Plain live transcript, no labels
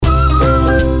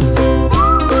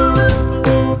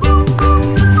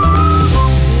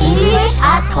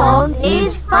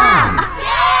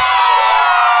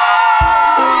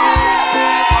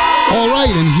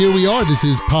are. This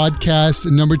is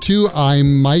podcast number 2.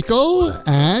 I'm Michael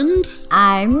and...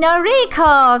 I'm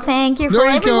Noriko. Thank you for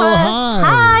Noriko, everyone.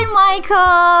 hi.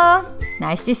 Hi, Michael.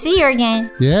 Nice to see you again.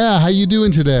 Yeah, how you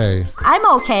doing today? I'm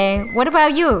okay. What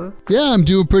about you? Yeah, I'm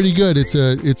doing pretty good. It's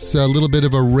a little bit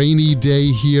of a rainy day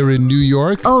here in New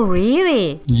York. Oh,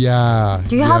 really? Yeah.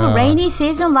 Do you have a rainy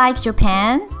season like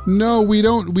Japan? No, we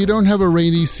don't have a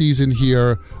rainy season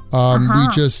here.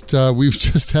 We've just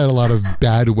had a lot of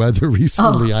bad weather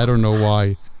recently. I don't know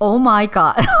why. Oh my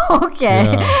God. Okay.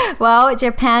 Yeah. Well,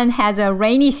 Japan has a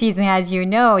rainy season, as you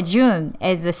know. June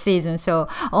is the season, so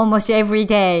almost every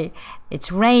day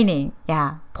it's raining.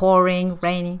 Yeah, pouring,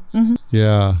 raining. Mm-hmm.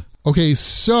 Yeah. Okay,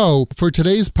 so for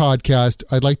today's podcast,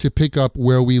 I'd like to pick up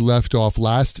where we left off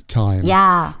last time.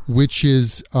 Yeah. Which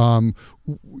is,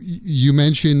 you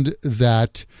mentioned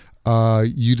that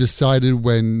you decided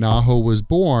when Naho was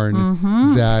born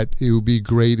that it would be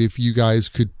great if you guys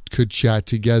could chat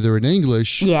together in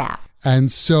English. Yeah.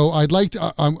 And so I'd like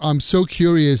to, I'm so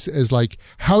curious as like,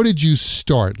 how did you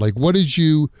start? Like, did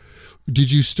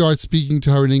you start speaking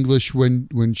to her in English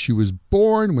when she was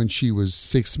born, when she was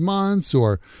 6 months,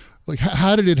 or like,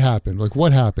 how did it happen? Like,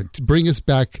 what happened? Bring us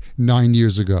back 9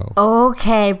 years ago.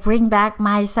 Okay, bring back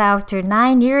myself to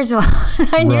 9 years old.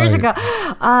 9 years ago.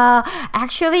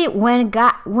 Actually, when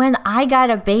I got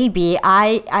a baby,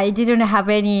 I didn't have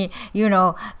any,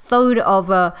 thought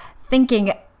of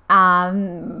thinking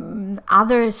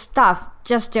other stuff.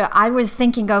 Just I was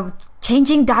thinking of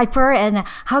changing diaper and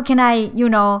how can I,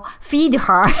 feed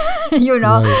her,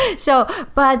 Right. So,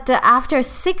 but after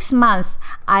 6 months,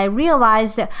 I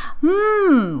realized,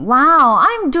 wow,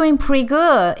 I'm doing pretty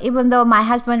good, even though my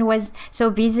husband was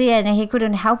so busy and he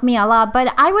couldn't help me a lot,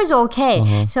 but I was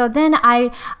okay. So then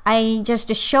I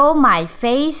just show my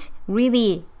face,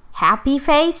 really happy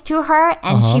face to her,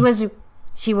 and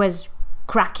she was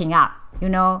cracking up,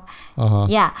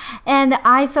 Yeah. And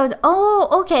I thought, oh,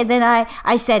 okay. Then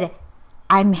I said,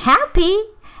 I'm happy.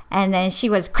 And then she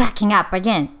was cracking up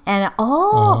again. And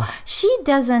she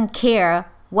doesn't care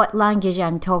what language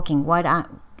I'm talking,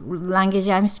 language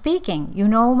I'm speaking.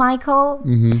 Michael?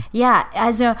 Mm-hmm. Yeah,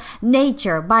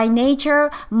 by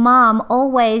nature, mom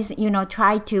always,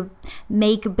 try to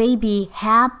make baby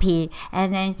happy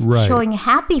and then showing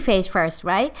happy face first,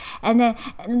 right? And then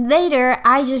later,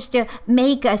 I just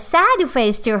make a sad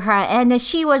face to her, and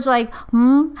she was like,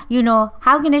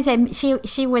 how can I say?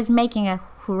 She was making a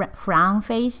frown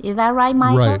face. Is that right,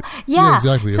 Michael? Right. Yeah,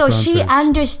 exactly. So she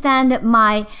understand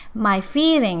my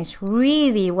feelings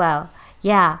really well.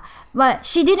 Yeah, but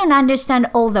she didn't understand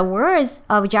all the words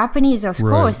of Japanese, of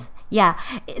course. Yeah,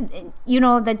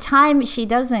 the time she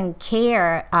doesn't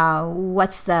care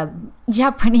what's the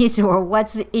Japanese or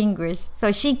what's English.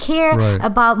 So she care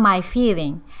about my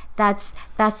feeling. That's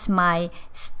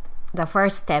the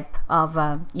first step of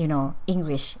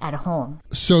English at home.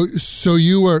 So you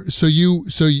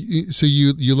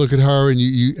look at her and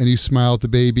you smile at the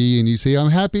baby and you say, I'm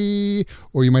happy,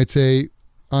 or you might say,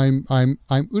 I'm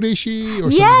ureshi, or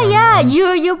something. Yeah.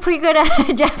 You're pretty good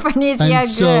at Japanese.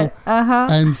 Good.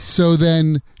 And so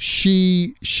then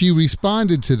she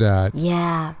responded to that.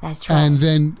 Yeah, that's right.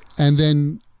 And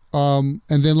then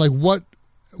like what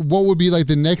would be like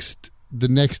the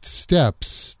next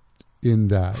steps in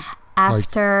that?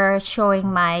 After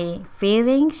showing my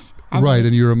feelings. And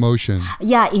your emotion.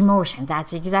 Yeah, emotion.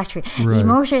 That's exactly. Right.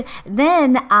 Emotion.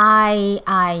 Then I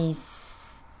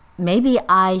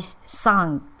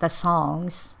sung the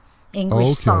songs,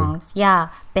 English songs. Yeah,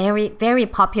 very, very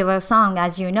popular song,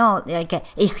 as you know. Like,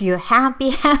 if you're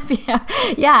happy,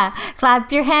 yeah,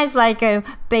 clap your hands, like a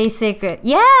basic, like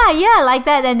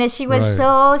that. And then she was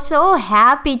so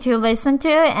happy to listen to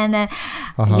it. And then,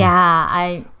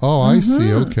 I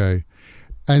see. Okay.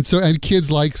 And so,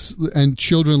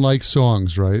 children like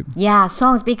songs, right? Yeah,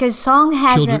 songs, because song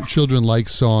has children like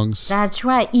songs. That's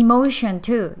right, emotion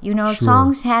too.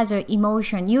 Songs has an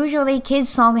emotion. Usually, kids'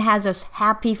 song has a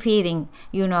happy feeling.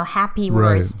 Happy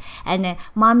words, and then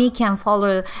mommy can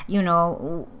follow.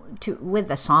 With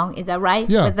the song, is that right?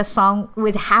 Yeah. With the song,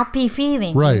 with happy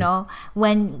feeling. Right.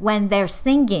 When they're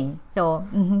singing. So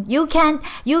you can't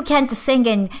sing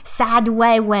in sad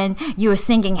way when you're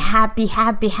singing happy.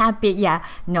 Yeah,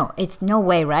 no, it's no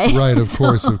way, right? Right, of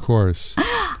course.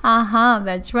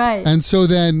 That's right. And so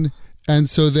then,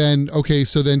 okay,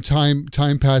 so then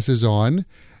time passes on,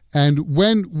 and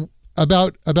when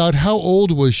about how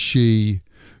old was she?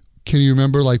 Can you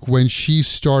remember, like, when she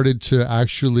started to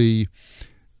actually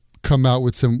come out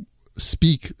with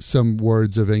speak some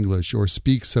words of English or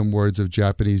speak some words of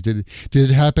Japanese? Did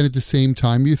it happen at the same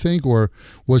time, you think, or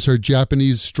was her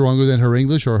Japanese stronger than her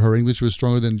English, or her English was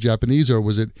stronger than Japanese, or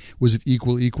was it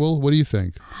equal? What do you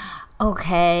think?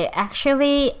 Okay,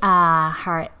 actually,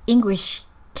 her English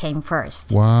came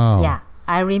first. Wow. Yeah.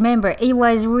 I remember it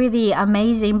was really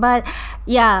amazing, but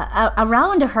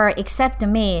around her except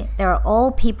me, there are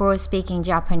all people speaking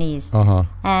Japanese.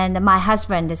 And my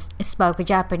husband spoke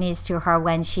Japanese to her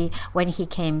when he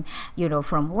came,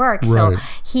 from work. Right. So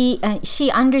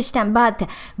she understand, but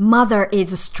mother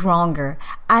is stronger.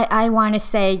 I want to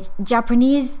say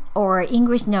Japanese or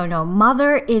English. No,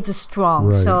 mother is strong.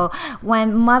 Right. So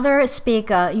when mother speak,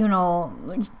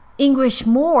 English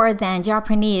more than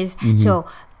Japanese, so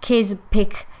kids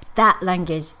pick that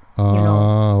language.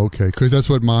 Okay, because that's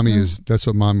what mommy is. That's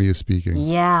what mommy is speaking.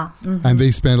 Yeah, and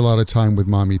they spend a lot of time with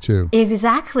mommy too.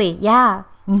 Exactly. Yeah.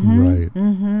 Right.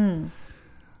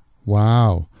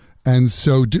 Wow. And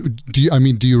so, do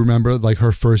you remember like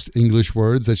her first English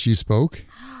words that she spoke?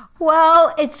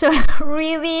 Well, it's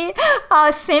really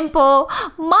simple,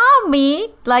 mommy,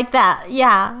 like that.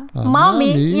 Yeah,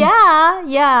 mommy.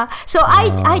 Yeah. So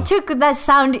I took that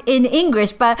sound in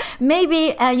English, but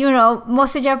maybe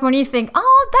most Japanese think,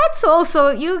 oh, that's also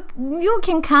you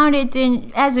can count it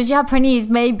in as a Japanese,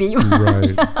 maybe.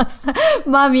 Right. Yes.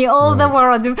 Mommy, all the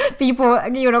world people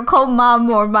call mom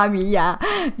or mommy. Yeah,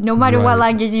 no matter what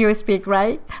language you speak,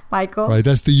 right, Michael? Right.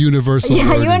 That's the universal. Yeah,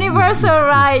 word universal,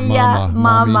 right?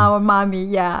 Mama, mama or mommy,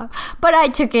 yeah. But I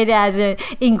took it as an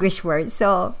English word,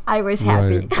 so I was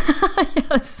happy. Right.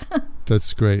 Yes.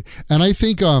 That's great. And I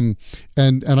think and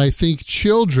I think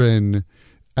children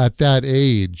at that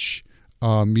age,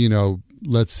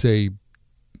 let's say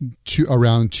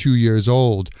around 2 years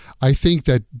old, I think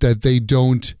that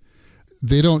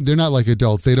they're not like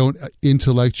adults. They don't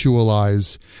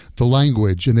intellectualize the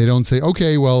language, and they don't say,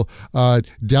 okay, well,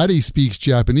 daddy speaks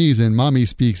Japanese and mommy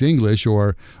speaks English,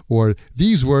 or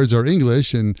these words are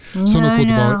English and sono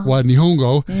kotoba wa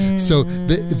Nihongo. So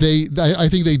I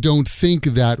think they don't think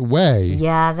that way.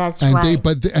 Yeah, that's and right.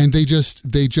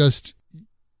 They just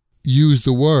use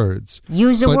the words.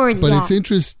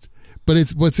 But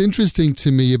it's what's interesting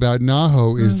to me about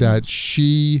Naho is that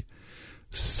she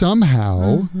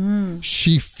somehow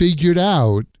she figured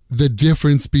out the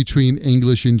difference between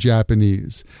English and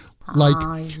Japanese. Like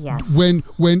yes. when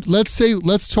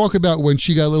let's talk about when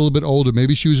she got a little bit older,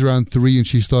 maybe she was around 3 and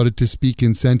she started to speak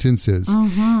in sentences.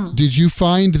 Did you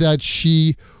find that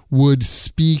she would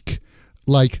speak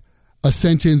like a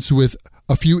sentence with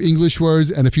a few English words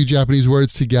and a few Japanese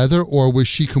words together, or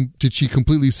did she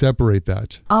completely separate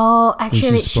that? Oh,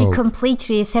 actually she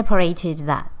completely separated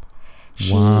that.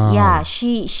 Wow.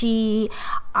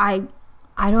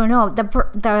 I don't know,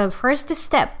 the first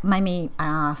step,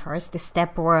 first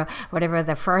step or whatever,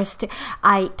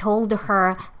 I told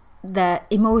her the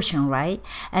emotion, right?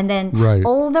 And then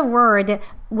all the word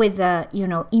with the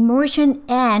emotion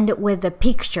and with the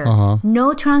picture.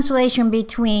 No translation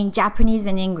between Japanese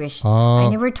and English. I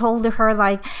never told her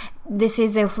like this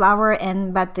is a flower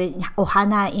but the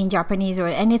ohana in Japanese or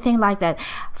anything like that.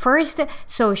 First,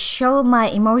 so show my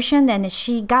emotion, and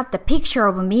she got the picture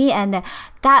of me, and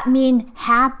that mean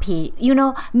happy,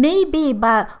 maybe.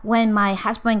 But when my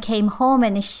husband came home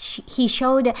and he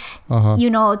showed,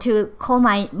 to call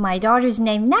my daughter's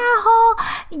name, Naho,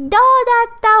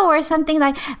 dodatta, or something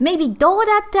like, maybe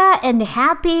dodatta and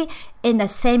happy in the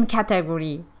same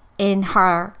category in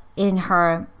her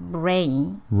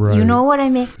brain. Right. You know what I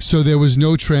mean? So there was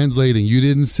no translating. You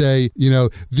didn't say,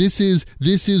 this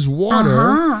is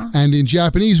water, and in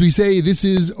Japanese we say this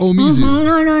is omizu.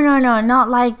 No, not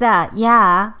like that.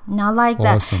 Yeah, not like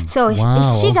awesome. that. So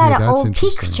she got an old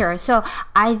picture. So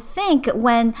I think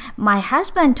when my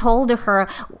husband told her,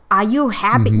 are you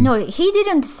happy? No, he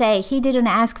didn't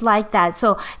ask like that.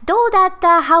 So,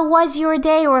 dodatta, how was your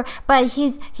day? But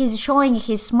he's showing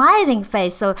his smiling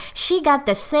face. So she got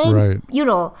the same,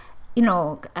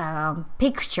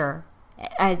 picture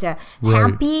as a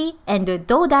happy, and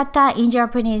dodatta in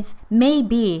Japanese,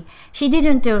 maybe. She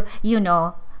didn't,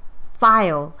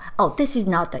 file. Oh, this is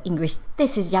not the English.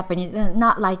 This is Japanese.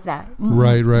 Not like that.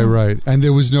 Right. And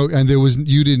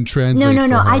you didn't translate. No.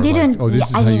 For her, I didn't. Like,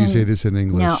 this is how you say this in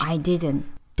English. No, I didn't.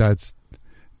 That's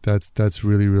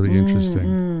really, really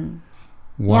interesting.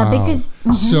 Wow. Yeah, because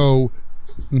so.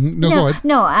 Go ahead.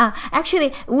 No,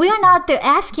 actually, we're not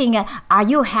asking, are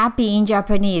you happy in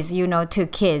Japanese, to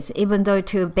kids, even though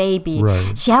to baby.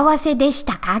 Right. 幸せでし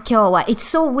たか今日は? It's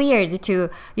so weird to,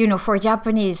 for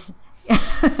Japanese.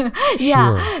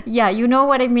 Yeah, you know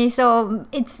what I mean? So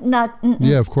it's not.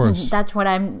 Yeah, of course. That's what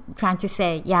I'm trying to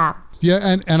say. Yeah.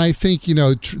 Yeah, and I think,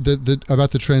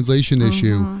 about the translation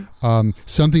issue,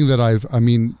 something that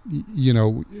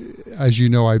as you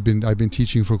know, I've been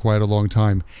teaching for quite a long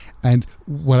time, and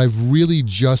what I've really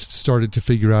just started to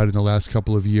figure out in the last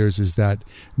couple of years is that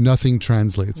nothing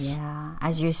translates. Yeah,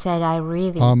 as you said, I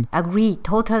really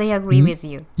totally agree with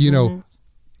you.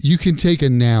 You can take a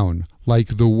noun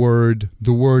like the word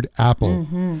apple,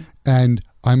 and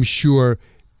I'm sure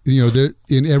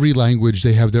in every language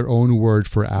they have their own word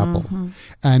for apple,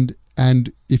 and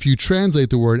if you translate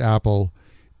the word apple,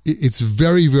 it's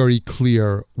very, very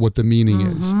clear what the meaning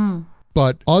is.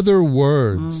 But other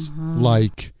words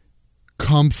like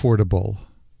comfortable,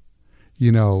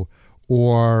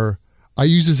 or I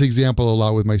use this example a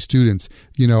lot with my students.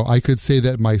 I could say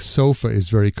that my sofa is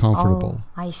very comfortable. Oh,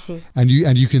 I see. And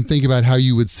you can think about how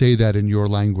you would say that in your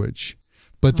language.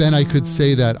 But then I could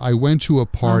say that I went to a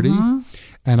party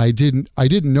and I didn't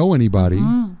know anybody,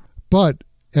 but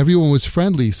everyone was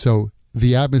friendly, so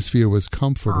the atmosphere was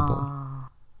comfortable.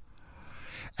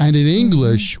 And in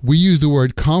English, we use the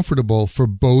word comfortable for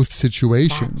both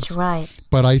situations. That's right.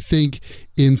 But I think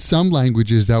in some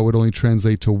languages that would only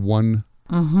translate to one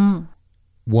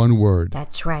word.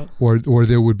 That's right. Or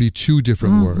there would be two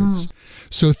different words.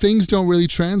 So things don't really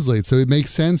translate. So it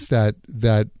makes sense that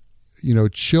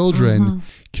children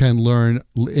can learn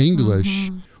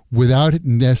English without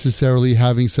necessarily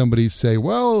having somebody say,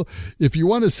 well, if you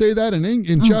want to say that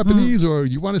in Japanese, or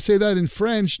you want to say that in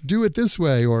French, do it this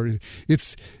way. Or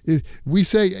we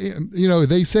say,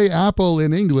 they say apple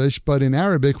in English, but in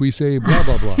Arabic we say blah,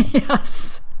 blah, blah.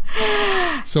 Yes.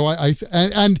 So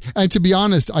and to be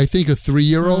honest, I think a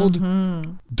 3-year-old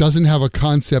doesn't have a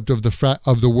concept of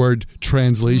the word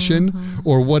translation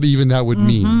or what even that would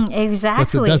mean.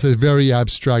 Exactly. That's a very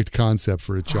abstract concept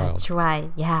for a child. That's right.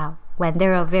 Yeah. When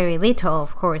they're very little,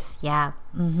 of course. Yeah.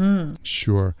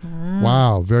 Sure.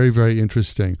 Wow. Very, very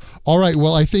interesting. All right.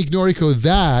 Well, I think, Noriko,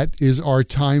 that is our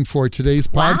time for today's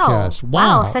podcast.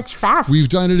 Wow. Such fast. We've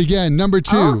done it again. Number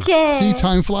 2. Okay. See,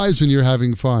 time flies when you're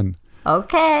having fun.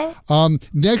 Okay.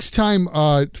 Next time,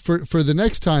 for the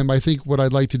next time, I think what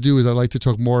I'd like to do is I'd like to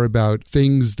talk more about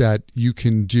things that you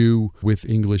can do with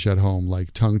English at home,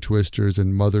 like tongue twisters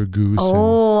and Mother Goose.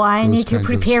 Oh, I need to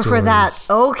prepare for that.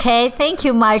 Okay. Thank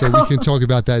you, Michael. So we can talk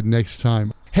about that next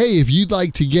time. Hey, if you'd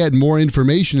like to get more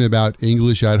information about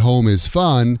English at Home is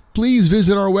Fun, please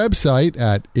visit our website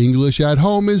at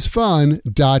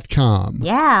englishathomeisfun.com.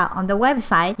 Yeah, on the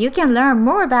website, you can learn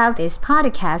more about this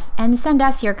podcast and send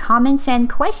us your comments and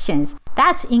questions.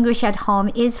 That's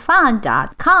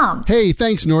englishathomeisfun.com. Hey,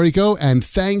 thanks, Noriko, and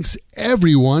thanks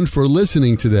everyone for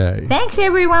listening today. Thanks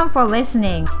everyone for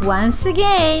listening. Once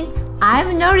again,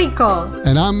 I'm Noriko.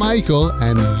 And I'm Michael,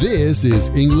 and this is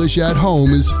English at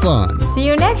Home is Fun. See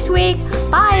you next week.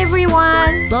 Bye,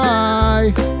 everyone.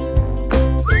 Bye.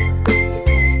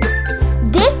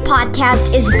 This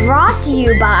podcast is brought to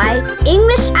you by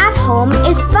English at Home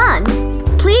is Fun.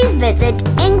 Please visit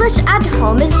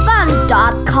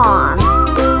englishathomeisfun.com.